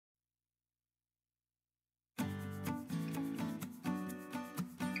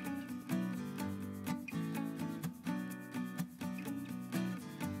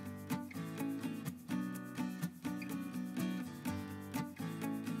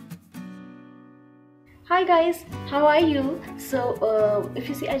Hi guys, how are you? If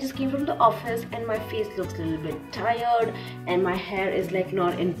you see, I just came from the office and my face looks a little bit tired and my hair is like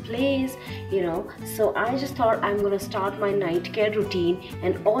not in place, So I just thought I'm gonna start my night care routine,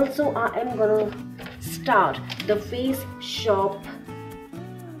 and also I am gonna start the face shop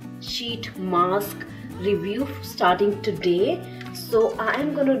sheet mask review starting today. So I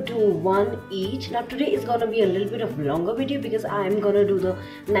am gonna do one each. Now today is gonna be a little bit of longer video because I am gonna do the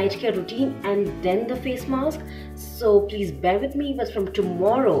night care routine and then the face mask, so please bear with me. But from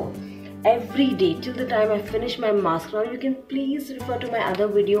tomorrow, every day till the time I finish my mask, now you can please refer to my other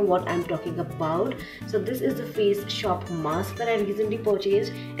video what I'm talking about. So this is the face shop mask that I recently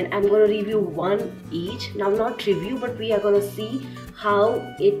purchased, and I'm gonna review one each. Now not review, but we are gonna see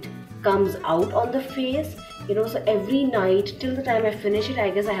how it comes out on the face, so every night till the time I finish it. I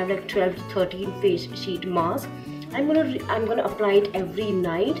guess I have like 12 to 13 face sheet mask. I'm gonna apply it every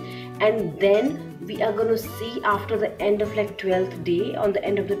night, and then we are gonna see after the end of like 12th day, on the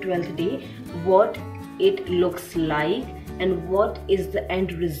end of the 12th day, what it looks like and what is the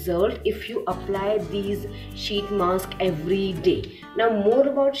end result if you apply these sheet mask every day. Now more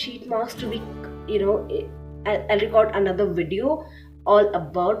about sheet masks to be, I'll record another video all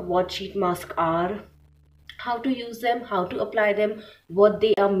about what sheet masks are, how to use them, how to apply them, what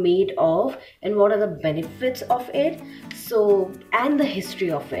they are made of, and what are the benefits of it, and the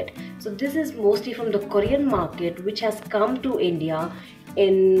history of it. So this is mostly from the Korean market, which has come to India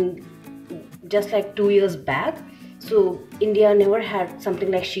in just like 2 years back. So India never had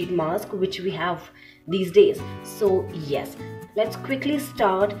something like sheet mask which we have these days. So yes, let's quickly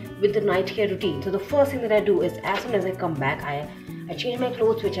start with the night care routine. So the first thing that I do is, as soon as I come back, I change my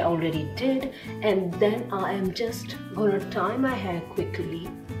clothes, which I already did, and then I am just gonna tie my hair quickly,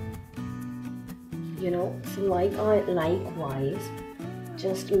 so likewise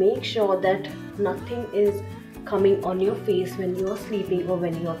just make sure that nothing is coming on your face when you are sleeping or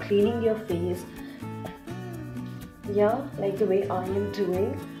when you are cleaning your face, like the way I am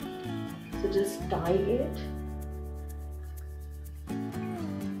doing. So just tie it.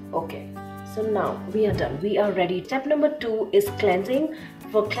 Okay, so now we are done, we are ready. Step number 2 is cleansing.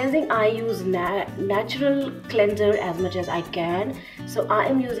 For cleansing, I use natural cleanser as much as I can. So I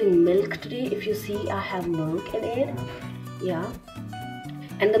am using milk today. If you see, I have milk in it,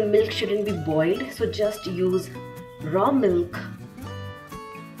 and the milk shouldn't be boiled, so just use raw milk.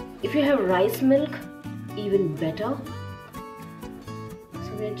 If you have rice milk, even better.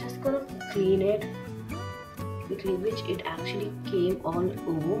 So we're just gonna clean it quickly, which it actually came all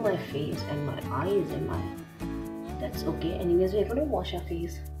over my face and my eyes and that's okay. Anyways, we're gonna wash our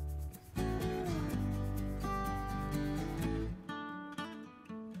face.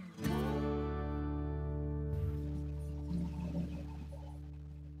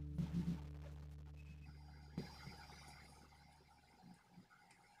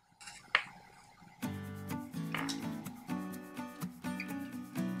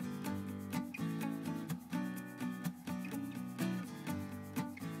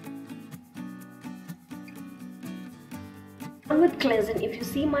 With cleansing, if you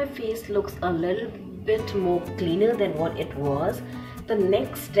see, my face looks a little bit more cleaner than what it was. The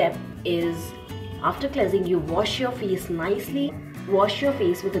next step is, after cleansing, you wash your face nicely. Wash your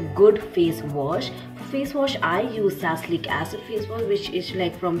face with a good face wash. For face wash, I use salicylic acid face wash, which is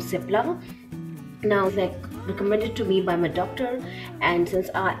like from Cipla. Now it's like recommended to me by my doctor, and since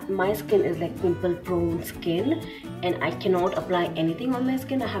my skin is like pimple prone skin and I cannot apply anything on my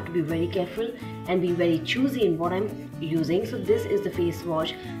skin, I have to be very careful and be very choosy in what I'm using. So this is the face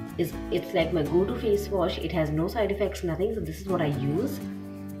wash. It's like my go-to face wash. It has no side effects, nothing. So this is what I use.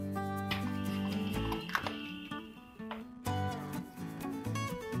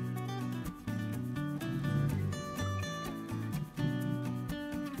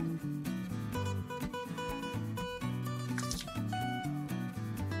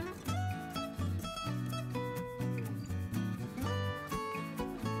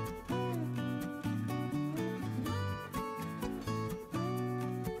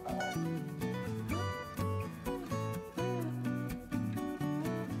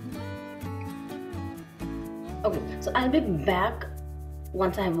 Okay, so I'll be back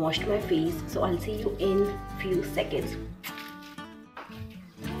once I have washed my face. So I'll see you in few seconds.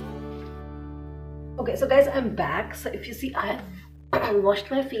 Okay, so guys, I'm back. So if you see, I have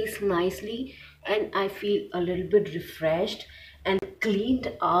washed my face nicely and I feel a little bit refreshed and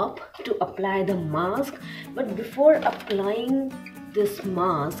cleaned up to apply the mask. But before applying this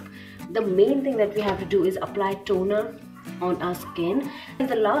mask, the main thing that we have to do is apply toner on our skin. And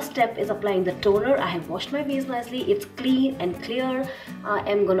the last step is applying the toner. I have washed my face nicely, it's clean and clear. I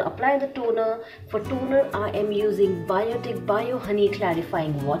am gonna apply the toner. For toner, I am using Biotic Bio Honey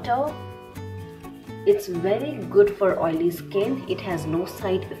Clarifying Water. It's very good for oily skin. It has no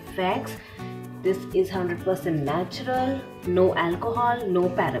side effects. This is 100% natural, no alcohol, no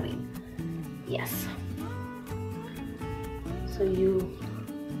paraben. Yes. So you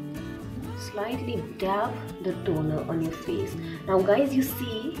slightly dab the toner on your face. Now guys, you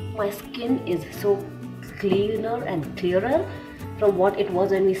see my skin is so cleaner and clearer from what it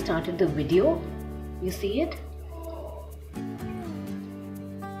was when we started the video. You see it?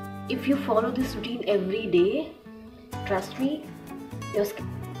 If you follow this routine every day, trust me, your skin.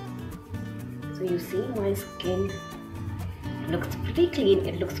 So you see my skin looks pretty clean,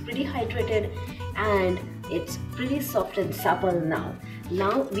 it looks pretty hydrated, and it's pretty soft and supple now.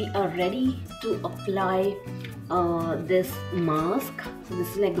 Now we are ready to apply this mask. So this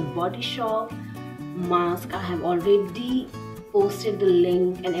is like the Body Shop mask. I have already posted the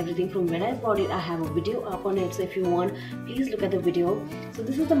link and everything from where I bought it. I have a video up on it, so if you want, please look at the video. So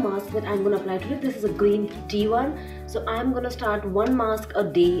this is the mask that I'm gonna apply today. This is a green tea one. So I'm gonna start one mask a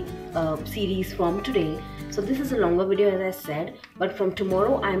day series from today. So this is a longer video, as I said, but from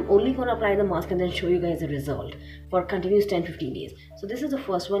tomorrow I'm only gonna apply the mask and then show you guys the result for continuous 10-15 days. So this is the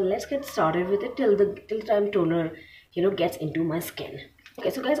first one. Let's get started with it till the time toner, you know, gets into my skin. Okay,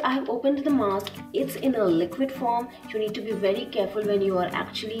 so guys, I have opened the mask. It's in a liquid form. You need to be very careful when you are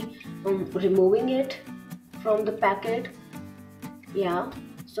actually removing it from the packet. Yeah,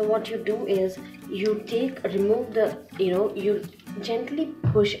 so what you do is you remove the, you gently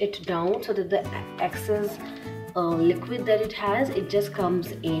push it down so that the excess liquid that it has, it just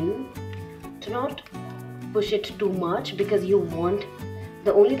comes in. Do not push it too much, because you want,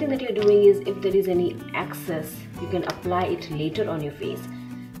 the only thing that you're doing is if there is any excess, you can apply it later on your face.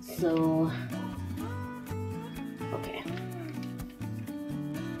 So okay,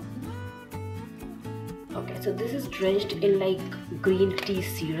 so this is drenched in like green tea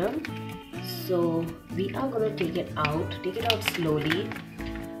serum. So we are gonna take it out slowly.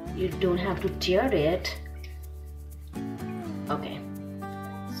 You don't have to tear it. Okay,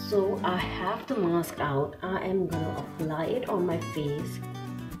 so I have the mask out. I am gonna apply it on my face.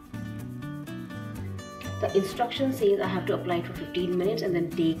 The instruction says I have to apply it for 15 minutes and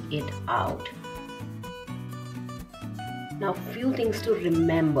then take it out. Now, few things to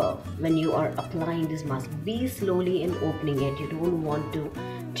remember when you are applying this mask. Be slowly in opening it. You don't want to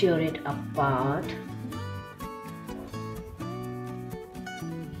tear it apart.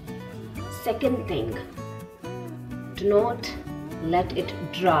 Second thing, do not let it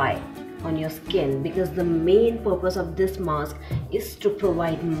dry on your skin, because the main purpose of this mask is to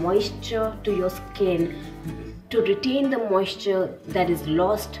provide moisture to your skin, to retain the moisture that is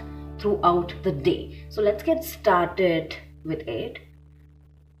lost throughout the day. So let's get started with it.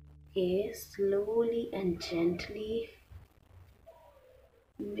 Okay, slowly and gently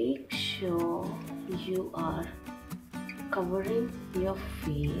make sure you are covering your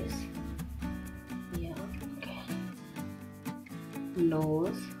face. Yeah, okay.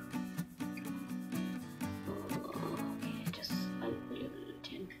 Nose. Okay, just a little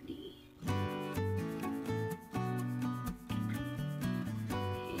gently.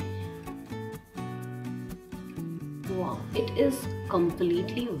 Wow, it is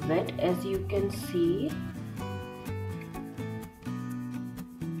completely wet, as you can see.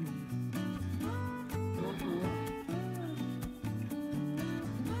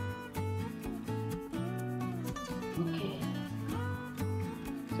 Okay,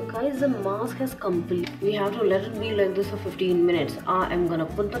 so guys, the mask has complete. We have to let it be like this for 15 minutes. I am gonna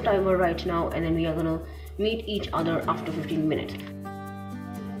put the timer right now, and then we are gonna meet each other after 15 minutes.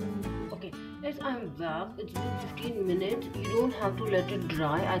 Guys, I'm back. It's been 15 minutes. You don't have to let it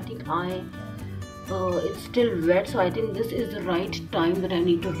dry. I think it's still wet, so I think this is the right time that I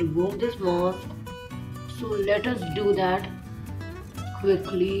need to remove this mask. So let us do that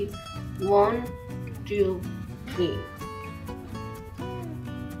quickly. 1, 2, 3.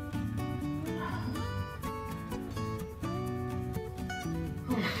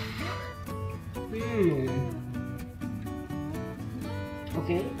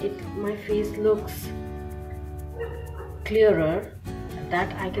 Okay, my face looks clearer,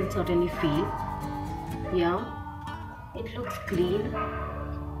 that I can certainly feel. Yeah, it looks clean,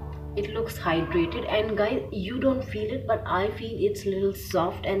 it looks hydrated, and guys, you don't feel it, but I feel it's a little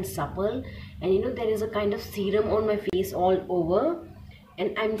soft and supple. And you know, there is a kind of serum on my face all over,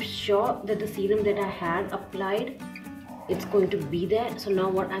 and I'm sure that the serum that I had applied, it's going to be there. So now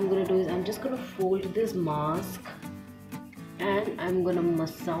what I'm going to do is I'm just going to fold this mask and I'm gonna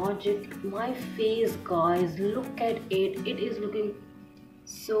massage it. My face, guys, look at it. It is looking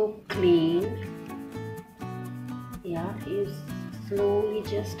so clean. Yeah, you slowly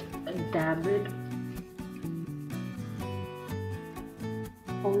just dab it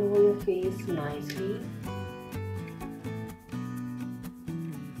all over your face nicely.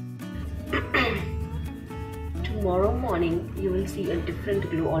 Tomorrow morning you will see a different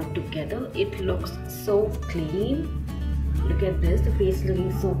glow altogether. It looks so clean. Look at this, the face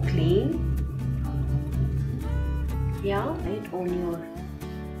looking so clean. Yeah, right on your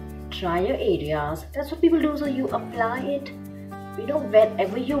drier areas. That's what people do. So you apply it, you know,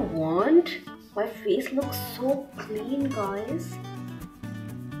 wherever you want. My face looks so clean, guys.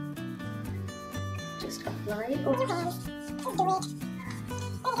 Just apply it over. Just do it.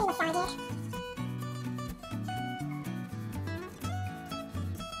 Everything massage it.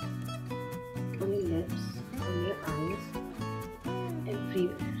 On your lips, on your eyes,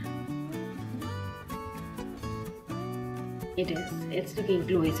 everywhere. It's looking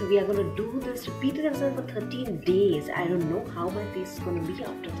glowy. So we are gonna do this, repeat it for 13 days. I don't know how my face is gonna be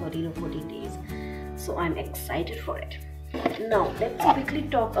after 13 or 14 days. So I'm excited for it. Now let's quickly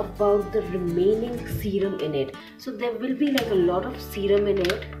talk about the remaining serum in it. So there will be like a lot of serum in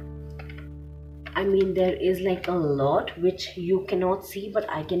it. I mean, there is like a lot which you cannot see, but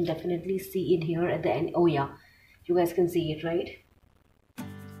I can definitely see it here at the end. Oh yeah, you guys can see it, right?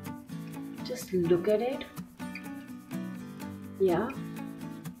 Just look at it. Yeah,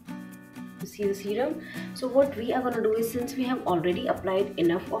 you see the serum. So what we are going to do is, since we have already applied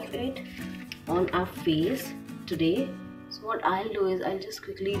enough of it on our face today, so what I'll do is I'll just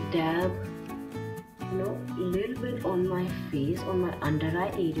quickly dab, you know, a little bit on my face, on my under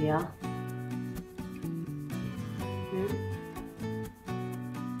eye area.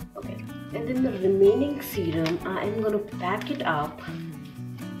 Okay, and then the remaining serum I am going to pack it up.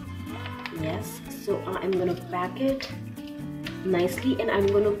 Yes, so I am going to pack it nicely and I'm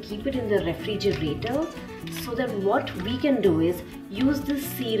going to keep it in the refrigerator, so that what we can do is use this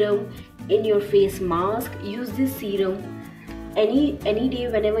serum in your face mask. Use this serum any day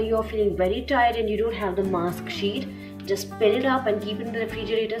whenever you are feeling very tired and you don't have the mask sheet. Just pin it up and keep it in the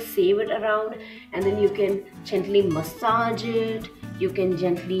refrigerator, save it around, and then you can gently massage it. You can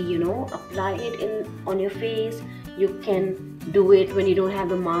gently, you know, apply it on your face. You can do it when you don't have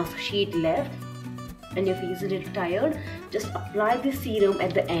the mask sheet left and your face is a little tired. Just apply the serum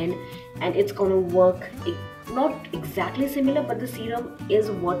at the end and it's gonna work. Not exactly similar, but the serum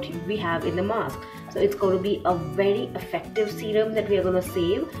is what we have in the mask. So it's going to be a very effective serum that we are going to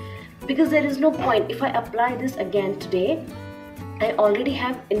save, because there is no point if I apply this again today. I already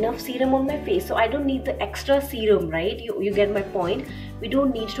have enough serum on my face, so I don't need the extra serum, right? You get my point. We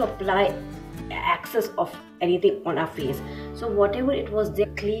don't need to apply excess of anything on our face. So whatever it was,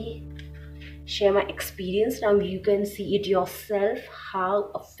 directly share my experience. Now you can see it yourself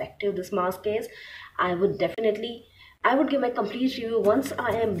how effective this mask is. I would give my complete review once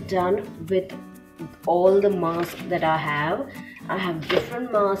I am done with all the masks that I have. I have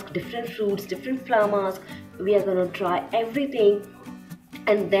different masks, different fruits, different flower masks. We are gonna try everything,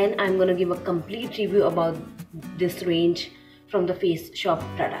 and then I'm gonna give a complete review about this range from the Face Shop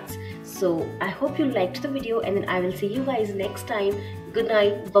products. So I hope you liked the video, and then I will see you guys next time. Good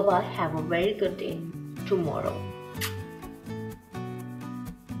night, bye bye, have a very good day tomorrow.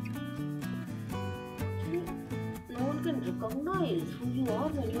 No one can recognize who you are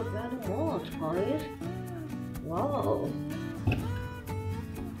when you wear the mask, guys. Wow.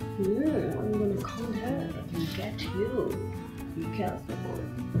 I'm gonna come there and get you. Be careful.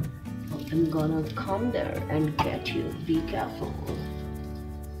 I'm gonna come there and get you. Be careful.